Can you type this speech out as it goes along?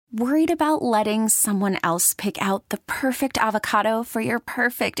Worried about letting someone else pick out the perfect avocado for your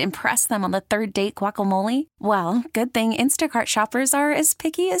perfect impress them on the third date guacamole? Well, good thing Instacart shoppers are as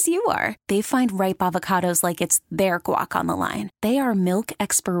picky as you are. They find ripe avocados like it's their guac on the line. They are milk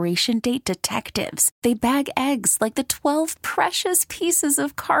expiration date detectives. They bag eggs like the 12 precious pieces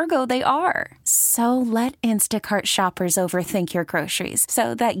of cargo they are. So let Instacart shoppers overthink your groceries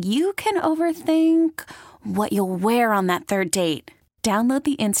so that you can overthink what you'll wear on that third date. Download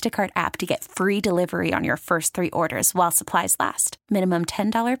the Instacart app to get free delivery on your first 3 orders while supplies last. Minimum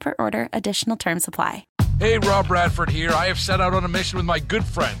 $10 per order. Additional terms apply. Hey, Rob Bradford here. I have set out on a mission with my good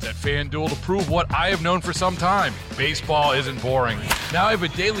friends at FanDuel to prove what I have known for some time. Baseball isn't boring. Now I have a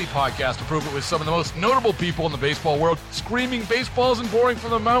daily podcast to prove it with some of the most notable people in the baseball world, screaming baseball isn't boring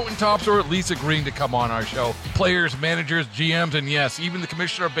from the mountaintops, or at least agreeing to come on our show. Players, managers, GMs, and yes, even the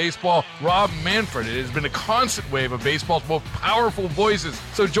commissioner of baseball, Rob Manfred. It has been a constant wave of baseball's most powerful voices.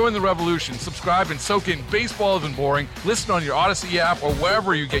 So join the revolution. Subscribe and soak in Baseball Isn't Boring. Listen on your Odyssey app or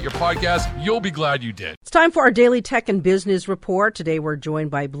wherever you get your podcasts. You'll be glad you did. It's time for our daily tech and business report. Today we're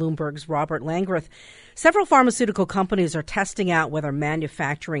joined by Bloomberg's Robert Langreth. Several pharmaceutical companies are testing out whether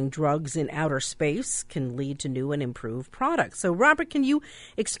manufacturing drugs in outer space can lead to new and improved products. So, Robert, can you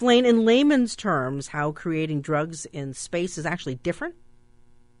explain in layman's terms how creating drugs in space is actually different?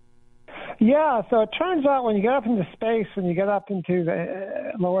 Yeah, so it turns out when you get up into space, when you get up into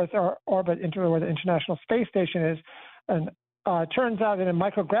the low Earth orbit, into where the International Space Station is, and it turns out that in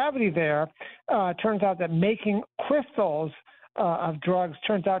microgravity there, turns out that making crystals of drugs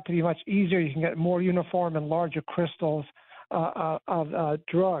turns out to be much easier. You can get more uniform and larger crystals of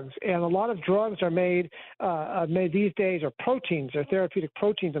drugs. And a lot of drugs are made these days are proteins, or therapeutic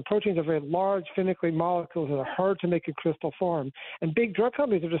proteins. And proteins are very large, finically molecules that are hard to make in crystal form. And big drug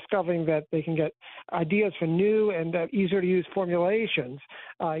companies are discovering that they can get ideas for new and easier to use formulations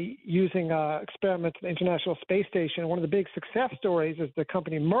using experiments at the International Space Station. One of the big success stories is the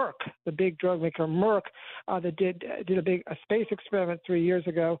company Merck, the big drug maker Merck, that did a space experiment 3 years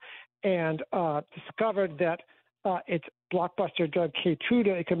ago and discovered that its blockbuster drug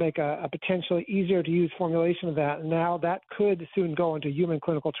Keytruda, it could make a potentially easier to use formulation of that. And now that could soon go into human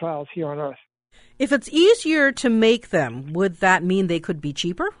clinical trials here on Earth. If it's easier to make them, would that mean they could be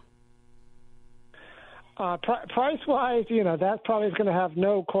cheaper? Price-wise, that probably is going to have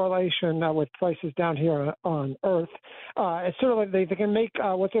no correlation with prices down here on Earth. It's sort of like they can make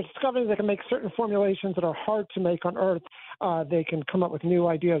what they're discovering is they can make certain formulations that are hard to make on Earth. They can come up with new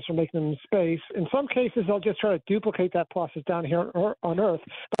ideas for making them in space. In some cases, they'll just try to duplicate that process down here on Earth.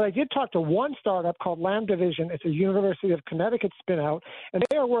 But I did talk to one startup called Lambda Vision. It's a University of Connecticut spin-out, and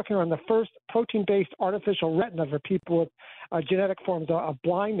they are working on the first protein-based artificial retina for people with genetic forms of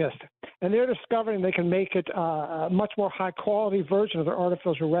blindness. And they're discovering they can make it a much more high-quality version of their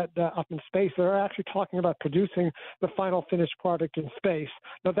artificial retina up in space. They're actually talking about producing the final finished product in space.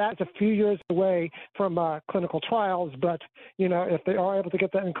 Now, that's a few years away from clinical trials, but, if they are able to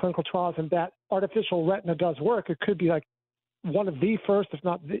get that in clinical trials and that artificial retina does work, it could be like one of the first, if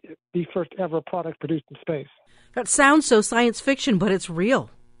not the first ever product produced in space. That sounds so science fiction, but it's real.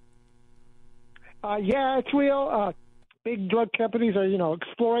 Yeah, it's real. Big drug companies are,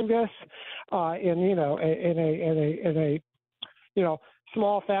 exploring this in a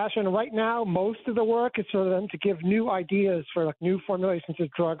small fashion. Right now, most of the work is for them to give new ideas for new formulations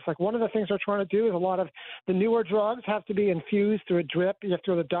of drugs. Like one of the things they're trying to do is a lot of the newer drugs have to be infused through a drip. You have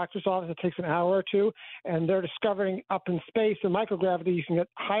to go to the doctor's office. It takes an hour or two. And they're discovering up in space in microgravity, you can get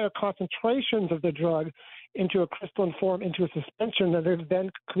higher concentrations of the drug into a crystalline form, into a suspension that then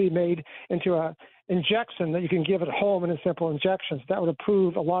could be made into a injection that you can give at home in a simple injection. So that would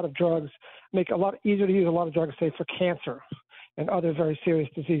improve a lot of drugs, make it a lot easier to use a lot of drugs, say, for cancer and other very serious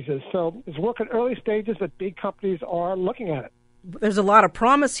diseases. So it's work at early stages, but big companies are looking at it. There's a lot of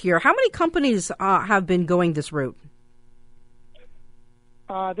promise here. How many companies have been going this route?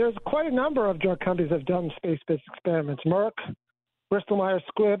 There's quite a number of drug companies that have done space-based experiments. Merck, Bristol Myers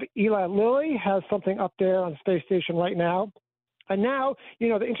Squibb, Eli Lilly has something up there on the space station right now. And now, the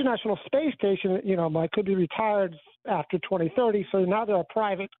International Space Station, could be retired after 2030. So now there are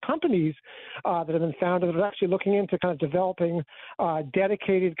private companies that have been founded that are actually looking into kind of developing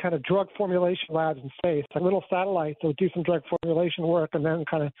dedicated kind of drug formulation labs in space, like little satellites that will do some drug formulation work and then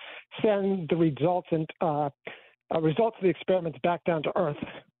kind of send the results of the experiments back down to Earth.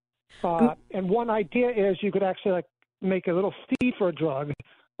 And one idea is you could actually make a little seed for a drug,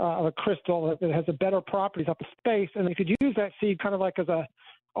 a crystal that has a better properties up in space, and you could use that seed kind of like as a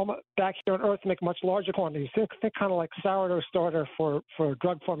back here on Earth to make much larger quantities. Think kind of like sourdough starter for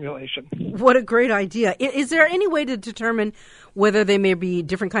drug formulation. What a great idea. Is there any way to determine whether there may be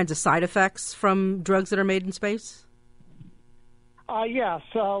different kinds of side effects from drugs that are made in space? Yeah,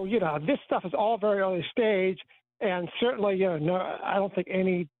 so, this stuff is all very early stage, and certainly, no, I don't think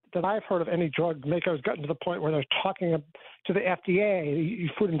that I've heard of any drug makers gotten to the point where they're talking to the FDA, the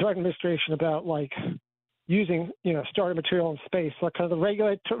Food and Drug Administration, about, using, starting material in space. Like, kind of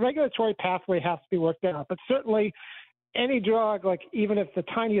the regulatory pathway has to be worked out. But certainly any drug, even if the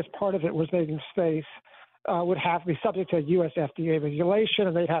tiniest part of it was made in space, would have to be subject to U.S. FDA regulation,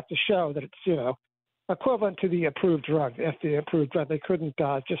 and they'd have to show that it's, equivalent to the approved drug, the FDA-approved drug. They couldn't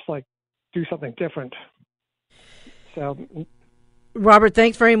just do something different. So, Robert,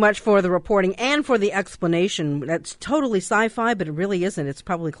 thanks very much for the reporting and for the explanation. That's totally sci-fi, but it really isn't. It's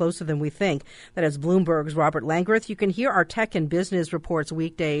probably closer than we think. That is Bloomberg's Robert Langreth. You can hear our tech and business reports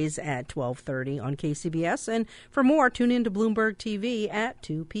weekdays at 12:30 on KCBS. And for more, tune in to Bloomberg TV at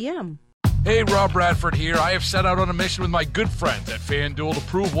 2 p.m. Hey, Rob Bradford here. I have set out on a mission with my good friends at FanDuel to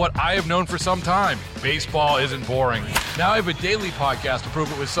prove what I have known for some time. Baseball isn't boring. Now I have a daily podcast to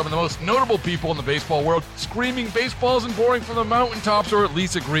prove it with some of the most notable people in the baseball world, screaming baseball isn't boring from the mountaintops, or at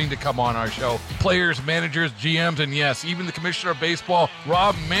least agreeing to come on our show. Players, managers, GMs, and yes, even the commissioner of baseball,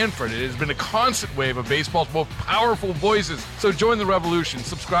 Rob Manfred. It has been a constant wave of baseball's most powerful voices. So join the revolution.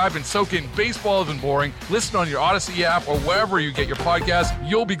 Subscribe and soak in Baseball Isn't Boring. Listen on your Odyssey app or wherever you get your podcasts.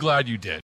 You'll be glad you did.